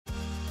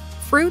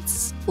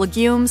fruits,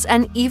 legumes,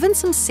 and even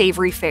some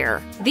savory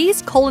fare.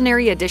 These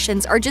culinary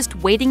additions are just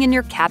waiting in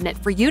your cabinet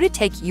for you to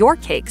take your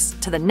cakes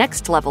to the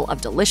next level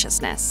of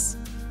deliciousness.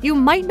 You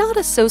might not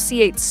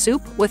associate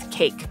soup with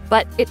cake,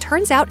 but it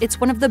turns out it's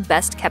one of the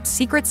best-kept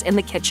secrets in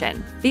the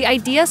kitchen. The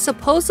idea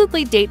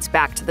supposedly dates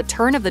back to the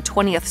turn of the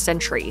 20th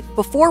century,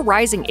 before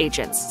rising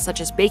agents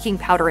such as baking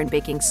powder and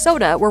baking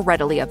soda were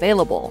readily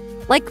available.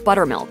 Like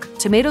buttermilk,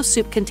 tomato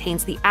soup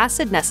contains the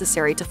acid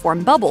necessary to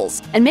form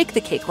bubbles and make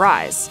the cake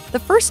rise. The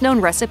first known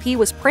recipe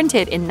was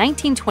printed in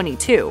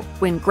 1922,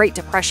 when Great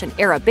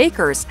Depression-era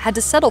bakers had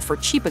to settle for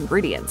cheap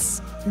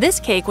ingredients.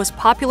 This cake was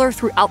popular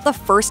throughout the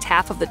first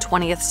half of the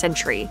 20th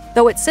century,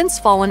 though it's since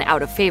fallen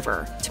out of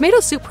favor. Tomato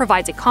soup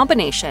provides a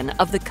combination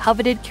of the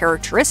coveted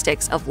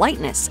characteristics of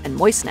lightness and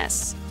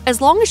moistness.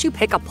 As long as you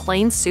pick a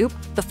plain soup,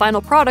 the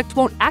final product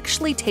won't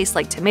actually taste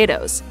like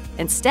tomatoes.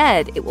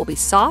 Instead, it will be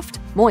soft,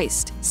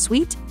 moist,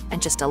 sweet,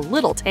 and just a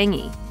little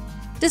tangy.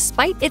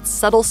 Despite its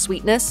subtle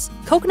sweetness,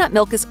 coconut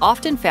milk is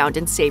often found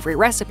in savory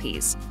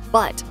recipes.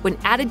 But when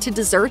added to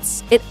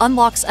desserts, it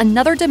unlocks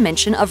another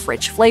dimension of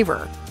rich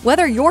flavor.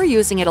 Whether you're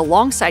using it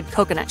alongside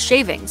coconut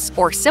shavings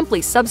or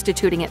simply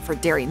substituting it for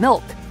dairy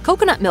milk,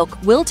 coconut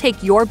milk will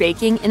take your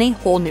baking in a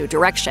whole new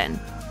direction.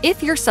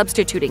 If you're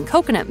substituting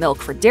coconut milk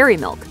for dairy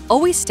milk,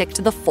 always stick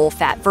to the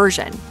full-fat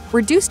version.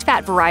 Reduced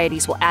fat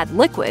varieties will add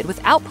liquid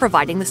without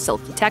providing the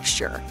silky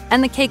texture,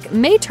 and the cake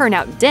may turn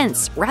out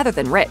dense rather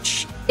than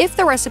rich. If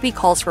the recipe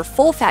calls for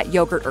full-fat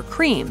yogurt or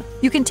cream,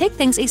 you can take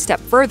things a step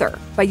further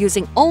by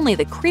using only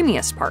the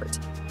creamiest part.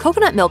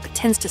 Coconut milk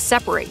tends to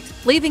separate,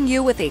 leaving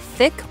you with a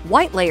thick,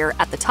 white layer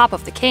at the top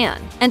of the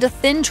can and a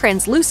thin,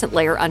 translucent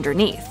layer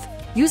underneath.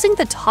 Using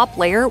the top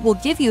layer will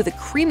give you the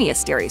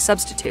creamiest dairy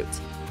substitute.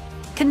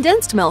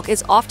 Condensed milk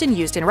is often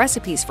used in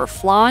recipes for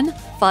flan,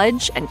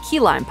 fudge, and key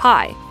lime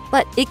pie,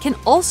 but it can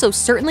also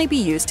certainly be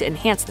used to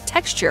enhance the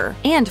texture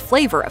and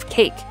flavor of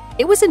cake.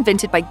 It was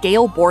invented by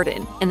Gail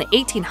Borden in the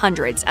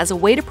 1800s as a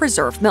way to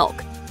preserve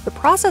milk. The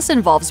process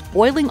involves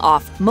boiling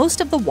off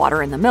most of the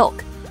water in the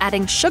milk,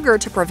 adding sugar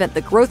to prevent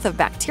the growth of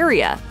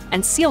bacteria,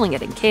 and sealing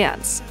it in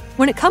cans.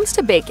 When it comes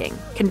to baking,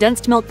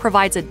 condensed milk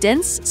provides a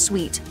dense,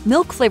 sweet,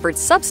 milk-flavored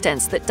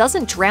substance that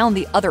doesn't drown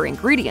the other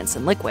ingredients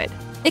in liquid.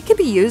 It can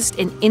be used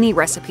in any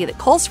recipe that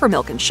calls for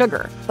milk and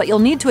sugar, but you'll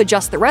need to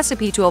adjust the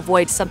recipe to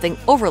avoid something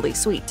overly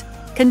sweet.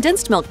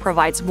 Condensed milk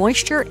provides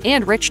moisture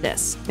and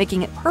richness,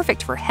 making it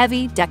perfect for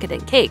heavy,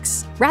 decadent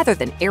cakes rather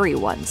than airy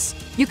ones.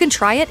 You can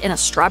try it in a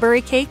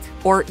strawberry cake,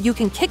 or you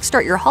can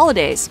kickstart your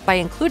holidays by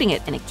including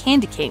it in a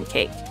candy cane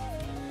cake.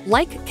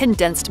 Like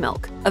condensed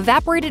milk,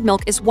 evaporated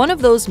milk is one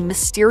of those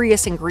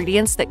mysterious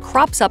ingredients that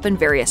crops up in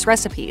various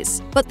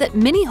recipes, but that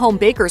many home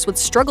bakers would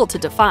struggle to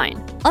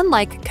define.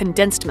 Unlike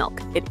condensed milk,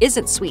 it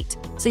isn't sweet,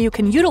 so you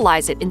can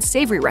utilize it in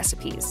savory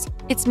recipes.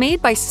 It's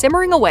made by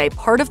simmering away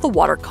part of the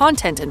water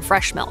content in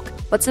fresh milk,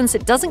 but since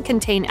it doesn't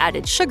contain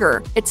added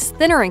sugar, it's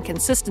thinner in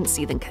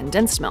consistency than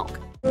condensed milk.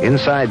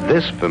 Inside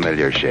this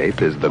familiar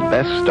shape is the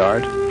best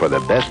start for the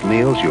best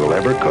meals you'll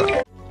ever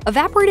cook.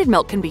 Evaporated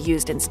milk can be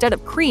used instead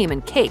of cream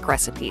in cake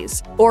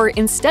recipes, or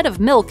instead of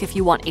milk if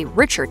you want a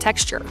richer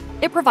texture.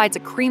 It provides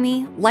a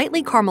creamy,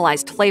 lightly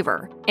caramelized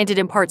flavor, and it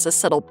imparts a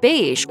subtle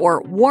beige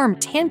or warm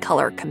tan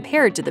color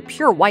compared to the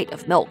pure white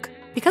of milk.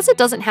 Because it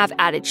doesn't have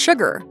added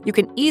sugar, you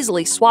can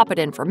easily swap it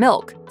in for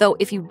milk, though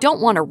if you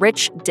don't want a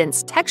rich,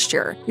 dense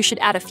texture, you should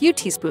add a few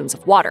teaspoons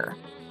of water.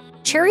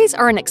 Cherries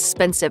are an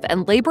expensive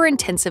and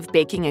labor-intensive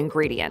baking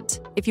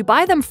ingredient. If you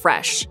buy them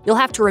fresh, you'll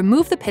have to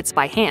remove the pits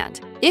by hand.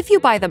 If you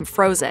buy them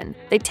frozen,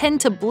 they tend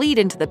to bleed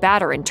into the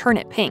batter and turn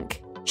it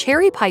pink.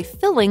 Cherry pie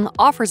filling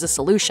offers a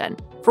solution.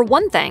 For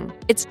one thing,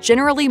 it's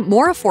generally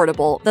more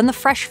affordable than the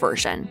fresh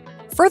version.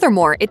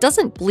 Furthermore, it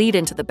doesn't bleed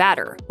into the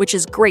batter, which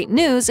is great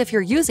news if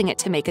you're using it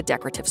to make a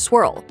decorative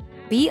swirl.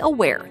 Be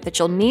aware that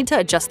you'll need to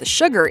adjust the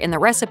sugar in the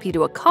recipe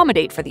to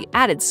accommodate for the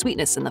added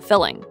sweetness in the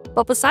filling.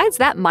 But besides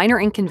that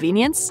minor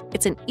inconvenience,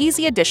 it's an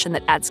easy addition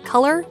that adds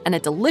color and a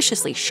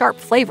deliciously sharp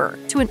flavor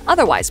to an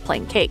otherwise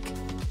plain cake.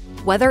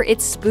 Whether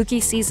it's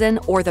spooky season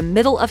or the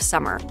middle of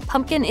summer,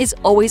 pumpkin is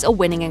always a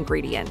winning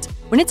ingredient.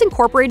 When it's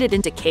incorporated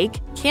into cake,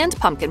 canned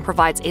pumpkin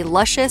provides a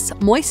luscious,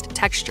 moist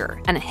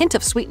texture and a hint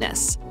of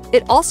sweetness.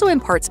 It also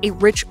imparts a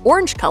rich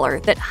orange color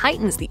that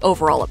heightens the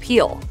overall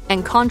appeal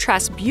and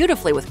contrasts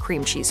beautifully with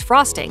cream cheese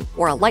frosting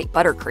or a light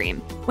buttercream.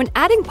 When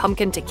adding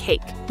pumpkin to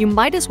cake, you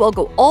might as well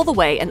go all the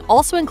way and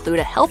also include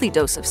a healthy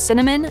dose of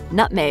cinnamon,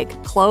 nutmeg,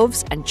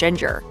 cloves, and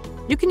ginger.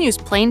 You can use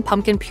plain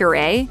pumpkin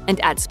puree and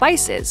add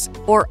spices,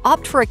 or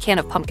opt for a can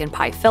of pumpkin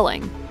pie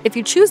filling. If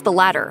you choose the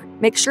latter,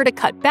 make sure to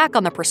cut back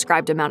on the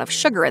prescribed amount of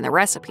sugar in the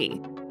recipe.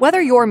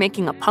 Whether you're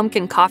making a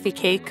pumpkin coffee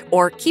cake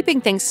or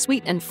keeping things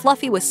sweet and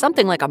fluffy with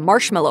something like a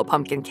marshmallow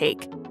pumpkin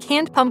cake,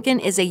 canned pumpkin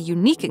is a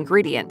unique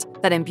ingredient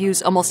that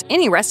imbues almost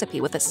any recipe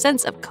with a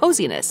sense of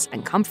coziness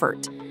and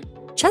comfort.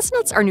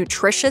 Chestnuts are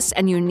nutritious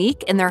and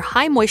unique in their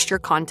high moisture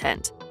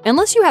content.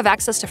 Unless you have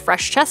access to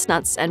fresh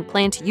chestnuts and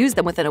plan to use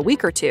them within a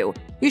week or two,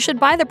 you should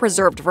buy the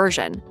preserved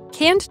version.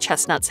 Canned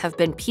chestnuts have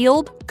been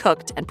peeled,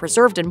 cooked, and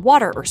preserved in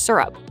water or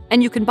syrup,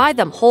 and you can buy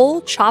them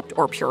whole, chopped,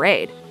 or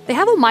pureed. They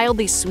have a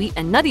mildly sweet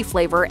and nutty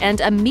flavor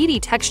and a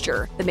meaty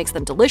texture that makes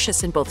them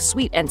delicious in both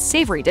sweet and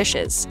savory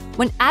dishes.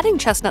 When adding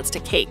chestnuts to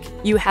cake,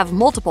 you have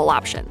multiple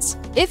options.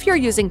 If you're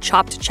using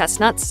chopped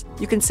chestnuts,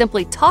 you can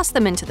simply toss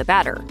them into the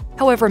batter.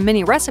 However,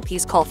 many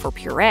recipes call for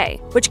puree,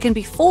 which can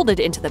be folded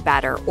into the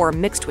batter or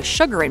mixed with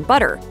sugar and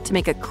butter to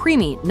make a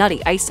creamy,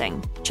 nutty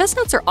icing.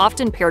 Chestnuts are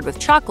often paired with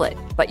chocolate,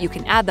 but you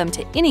can add them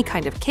to any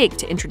kind of cake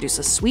to introduce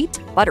a sweet,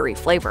 buttery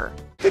flavor.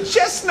 The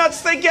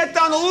chestnuts they get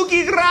on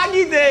Oogie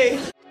Groggy Day!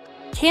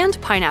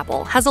 Canned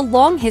pineapple has a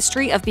long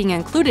history of being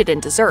included in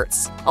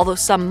desserts, although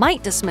some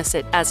might dismiss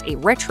it as a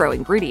retro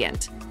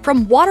ingredient.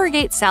 From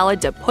Watergate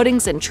salad to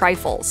puddings and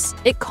trifles,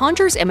 it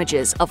conjures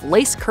images of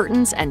lace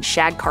curtains and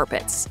shag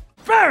carpets.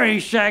 Very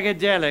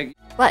shagadelic.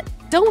 But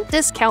don't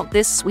discount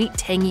this sweet,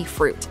 tangy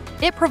fruit.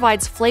 It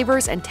provides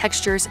flavors and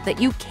textures that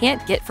you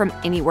can't get from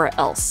anywhere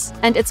else,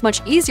 and it's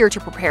much easier to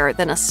prepare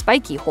than a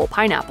spiky whole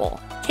pineapple.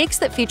 Cakes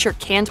that feature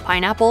canned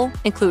pineapple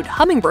include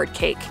hummingbird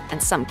cake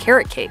and some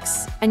carrot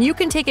cakes, and you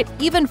can take it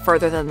even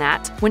further than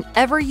that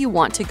whenever you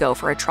want to go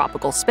for a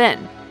tropical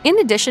spin. In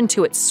addition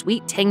to its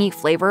sweet, tangy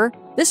flavor,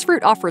 this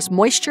fruit offers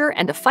moisture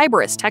and a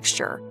fibrous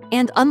texture.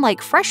 And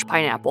unlike fresh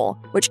pineapple,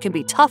 which can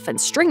be tough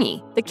and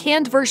stringy, the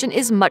canned version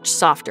is much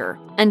softer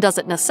and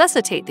doesn't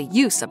necessitate the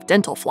use of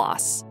dental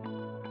floss.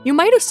 You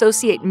might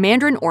associate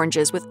Mandarin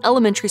oranges with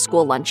elementary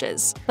school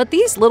lunches, but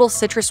these little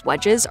citrus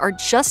wedges are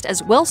just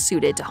as well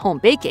suited to home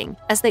baking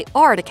as they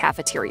are to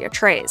cafeteria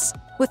trays.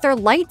 With their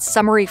light,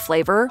 summery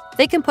flavor,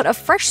 they can put a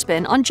fresh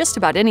spin on just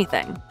about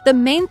anything. The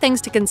main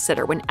things to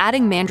consider when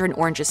adding Mandarin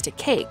oranges to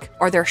cake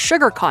are their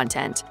sugar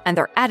content and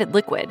their added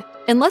liquid.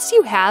 Unless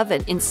you have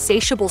an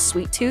insatiable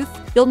sweet tooth,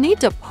 you'll need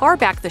to pare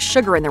back the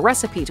sugar in the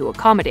recipe to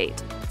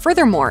accommodate.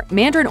 Furthermore,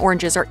 Mandarin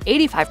oranges are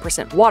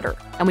 85% water,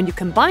 and when you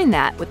combine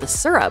that with the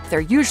syrup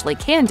they're usually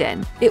canned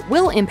in, it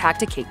will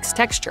impact a cake's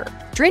texture.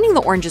 Draining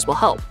the oranges will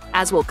help,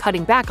 as will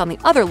cutting back on the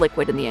other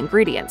liquid in the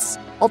ingredients.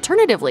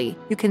 Alternatively,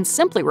 you can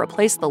simply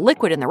replace the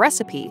liquid in the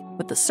recipe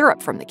with the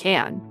syrup from the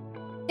can.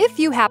 If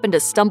you happen to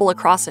stumble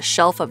across a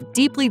shelf of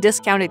deeply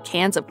discounted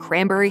cans of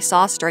cranberry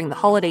sauce during the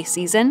holiday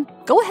season,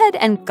 go ahead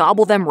and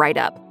gobble them right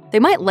up. They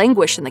might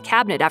languish in the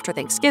cabinet after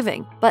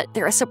Thanksgiving, but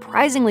they're a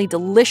surprisingly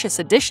delicious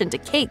addition to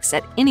cakes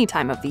at any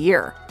time of the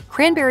year.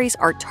 Cranberries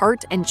are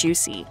tart and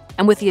juicy,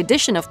 and with the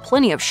addition of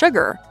plenty of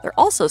sugar, they're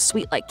also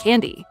sweet like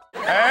candy.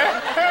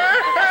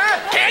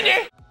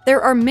 Candy!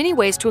 There are many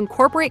ways to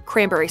incorporate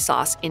cranberry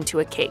sauce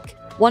into a cake.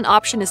 One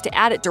option is to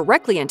add it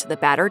directly into the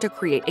batter to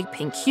create a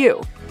pink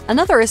hue.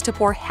 Another is to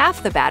pour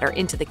half the batter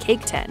into the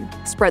cake tin,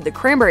 spread the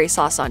cranberry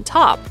sauce on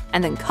top,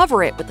 and then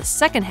cover it with the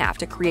second half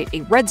to create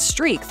a red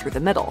streak through the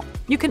middle.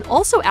 You can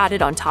also add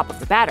it on top of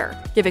the batter,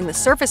 giving the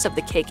surface of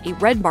the cake a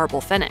red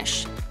marble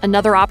finish.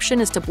 Another option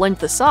is to blend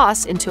the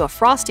sauce into a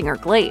frosting or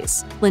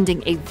glaze,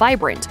 lending a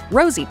vibrant,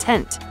 rosy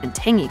tint and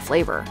tangy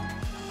flavor.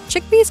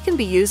 Chickpeas can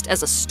be used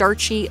as a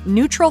starchy,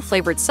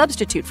 neutral-flavored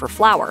substitute for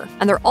flour,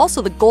 and they're also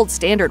the gold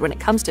standard when it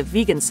comes to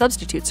vegan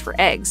substitutes for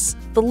eggs.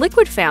 The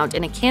liquid found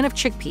in a can of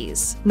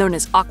chickpeas, known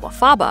as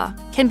aquafaba,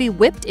 can be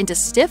whipped into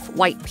stiff,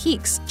 white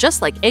peaks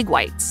just like egg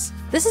whites.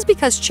 This is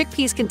because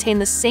chickpeas contain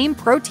the same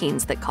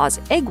proteins that cause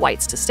egg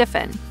whites to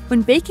stiffen.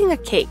 When baking a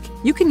cake,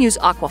 you can use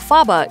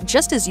aquafaba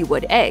just as you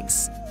would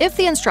eggs. If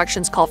the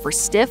instructions call for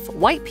stiff,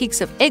 white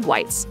peaks of egg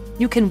whites,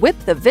 you can whip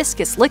the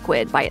viscous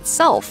liquid by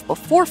itself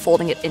before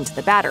folding it into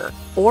the batter.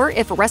 Or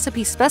if a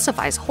recipe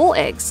specifies whole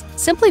eggs,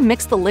 simply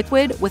mix the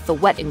liquid with the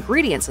wet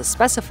ingredients as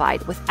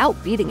specified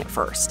without beating it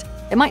first.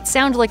 It might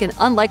sound like an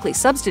unlikely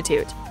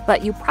substitute,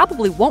 but you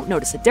probably won't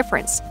notice a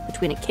difference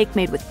between a cake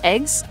made with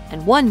eggs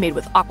and one made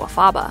with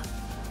aquafaba.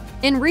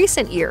 In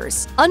recent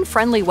years,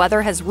 unfriendly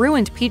weather has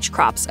ruined peach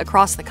crops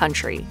across the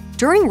country.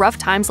 During rough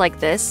times like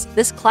this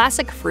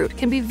classic fruit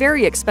can be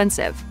very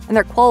expensive, and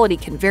their quality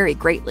can vary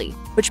greatly,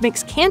 which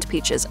makes canned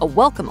peaches a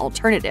welcome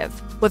alternative.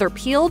 Whether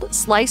peeled,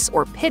 sliced,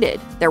 or pitted,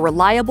 they're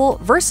reliable,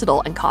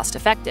 versatile, and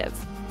cost-effective.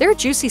 Their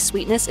juicy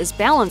sweetness is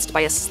balanced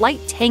by a slight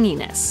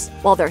tanginess,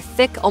 while their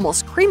thick,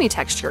 almost creamy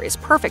texture is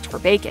perfect for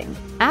baking.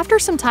 After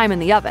some time in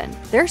the oven,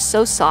 they're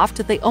so soft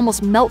that they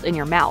almost melt in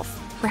your mouth.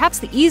 Perhaps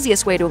the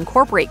easiest way to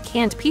incorporate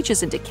canned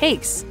peaches into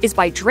cakes is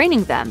by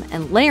draining them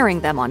and layering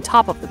them on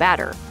top of the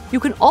batter. You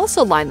can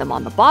also line them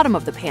on the bottom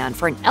of the pan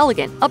for an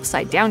elegant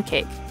upside-down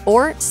cake,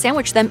 or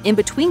sandwich them in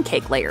between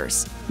cake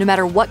layers. No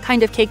matter what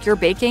kind of cake you're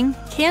baking,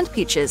 canned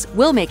peaches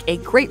will make a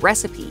great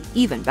recipe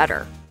even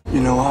better.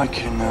 You know, I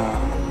can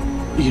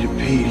eat a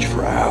peach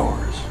for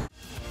hours.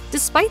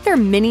 Despite their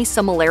many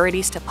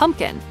similarities to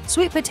pumpkin,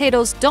 sweet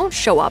potatoes don't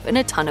show up in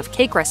a ton of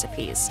cake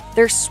recipes.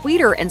 They're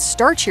sweeter and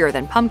starchier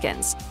than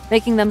pumpkins,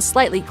 making them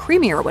slightly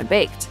creamier when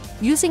baked.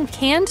 Using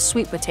canned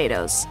sweet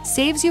potatoes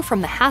saves you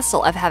from the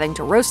hassle of having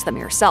to roast them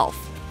yourself.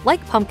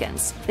 Like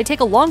pumpkins, they take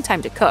a long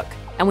time to cook,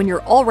 and when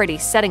you're already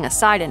setting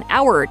aside an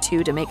hour or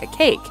two to make a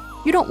cake,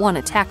 You don't want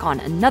to tack on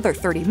another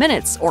 30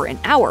 minutes or an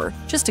hour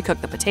just to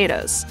cook the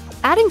potatoes.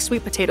 Adding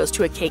sweet potatoes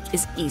to a cake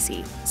is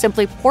easy.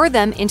 Simply pour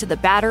them into the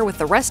batter with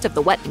the rest of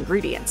the wet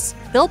ingredients.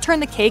 They'll turn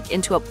the cake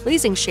into a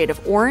pleasing shade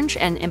of orange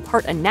and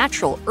impart a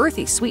natural,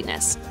 earthy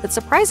sweetness that's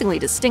surprisingly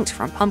distinct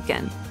from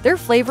pumpkin. Their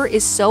flavor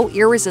is so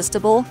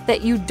irresistible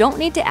that you don't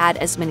need to add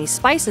as many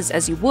spices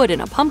as you would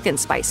in a pumpkin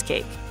spice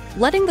cake.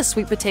 Letting the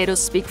sweet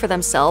potatoes speak for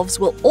themselves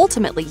will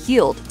ultimately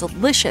yield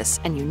delicious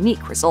and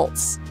unique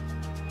results.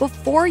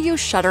 Before you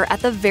shudder at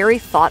the very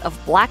thought of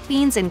black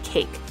beans and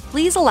cake,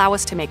 please allow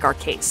us to make our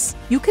case.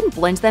 You can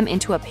blend them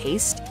into a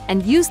paste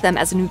and use them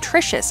as a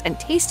nutritious and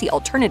tasty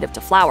alternative to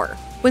flour.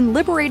 When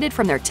liberated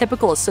from their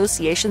typical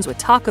associations with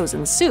tacos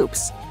and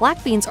soups,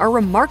 black beans are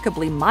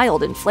remarkably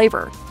mild in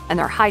flavor, and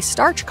their high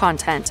starch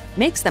content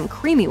makes them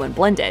creamy when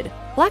blended.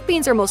 Black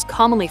beans are most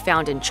commonly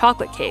found in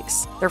chocolate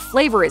cakes. Their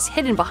flavor is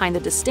hidden behind the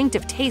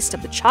distinctive taste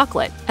of the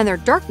chocolate, and their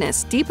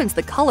darkness deepens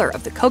the color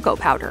of the cocoa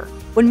powder.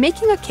 When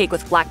making a cake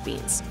with black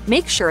beans,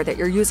 make sure that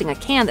you're using a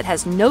can that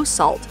has no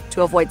salt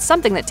to avoid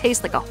something that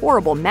tastes like a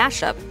horrible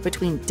mashup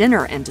between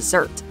dinner and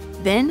dessert.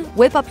 Then,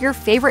 whip up your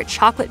favorite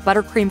chocolate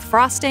buttercream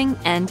frosting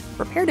and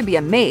prepare to be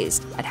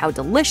amazed at how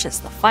delicious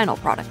the final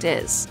product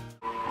is.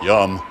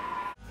 Yum.